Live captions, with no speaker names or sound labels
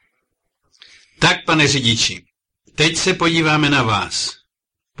Tak, pane řidiči, teď se podíváme na vás.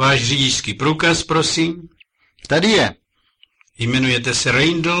 Váš řidičský průkaz, prosím. Tady je. Jmenujete se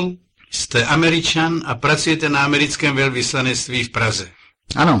Reindl, jste Američan a pracujete na americkém velvyslanectví v Praze.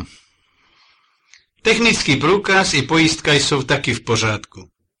 Ano. Technický průkaz i pojistka jsou taky v pořádku.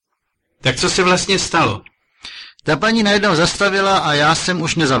 Tak co se vlastně stalo? Ta paní najednou zastavila a já jsem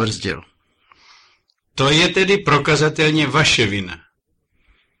už nezabrzdil. To je tedy prokazatelně vaše vina.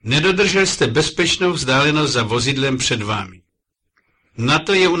 Nedodržel jste bezpečnou vzdálenost za vozidlem před vámi. Na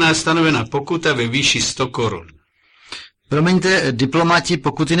to je u nás stanovena pokuta ve výši 100 korun. Promiňte, diplomati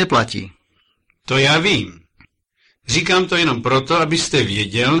pokuty neplatí. To já vím. Říkám to jenom proto, abyste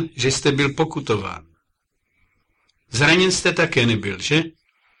věděl, že jste byl pokutován. Zraněn jste také nebyl, že?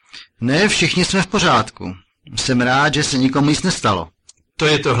 Ne, všichni jsme v pořádku. Jsem rád, že se nikomu nic nestalo. To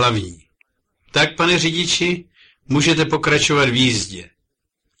je to hlavní. Tak, pane řidiči, můžete pokračovat v jízdě.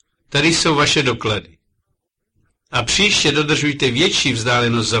 Tady jsou vaše doklady. A příště dodržujte větší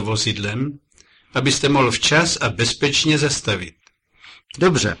vzdálenost za vozidlem, abyste mohl včas a bezpečně zastavit.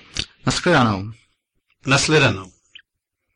 Dobře, nashledanou. Nashledanou.